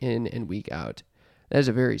week in and week out. That is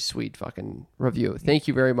a very sweet fucking review. Thank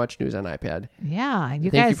you very much, News on iPad. Yeah,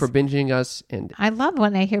 Thank you for binging us, and I love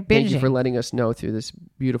when I hear binging. thank you for letting us know through this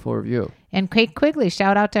beautiful review. And Kate Quigley,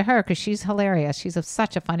 shout out to her because she's hilarious. She's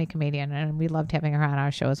such a funny comedian, and we loved having her on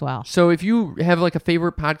our show as well. So if you have like a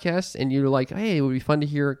favorite podcast and you're like, hey, it would be fun to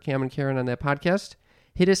hear Cam and Karen on that podcast,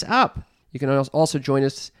 hit us up. You can also join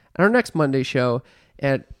us on our next Monday show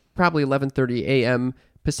at probably 11:30 a.m.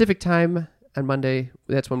 Pacific time on Monday.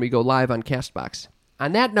 That's when we go live on CastBox.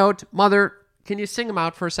 On that note, Mother, can you sing them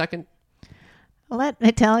out for a second? Let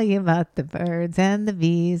me tell you about the birds and the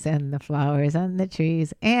bees and the flowers on the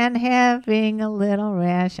trees and having a little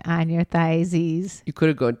rash on your thighsies. You could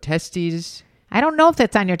have gone testes. I don't know if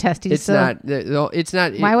that's on your testes. It's not. It's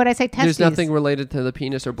not. Why would I say testes? There's nothing related to the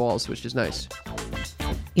penis or balls, which is nice.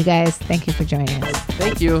 You guys, thank you for joining us.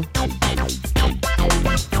 Thank you.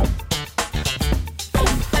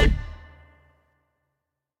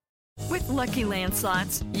 With Lucky Land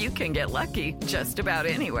Slots, you can get lucky just about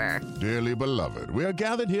anywhere. Dearly beloved, we are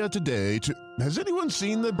gathered here today to... Has anyone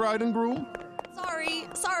seen the bride and groom?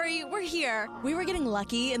 Sorry, we're here. We were getting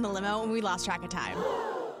lucky in the limo and we lost track of time.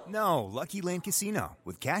 No, Lucky Land Casino,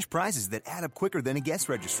 with cash prizes that add up quicker than a guest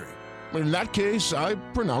registry. In that case, I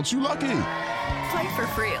pronounce you lucky. Play for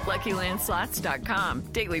free at LuckyLandSlots.com.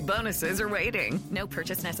 Daily bonuses are waiting. No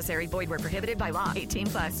purchase necessary. Void where prohibited by law.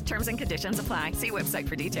 18+. Terms and conditions apply. See website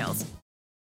for details.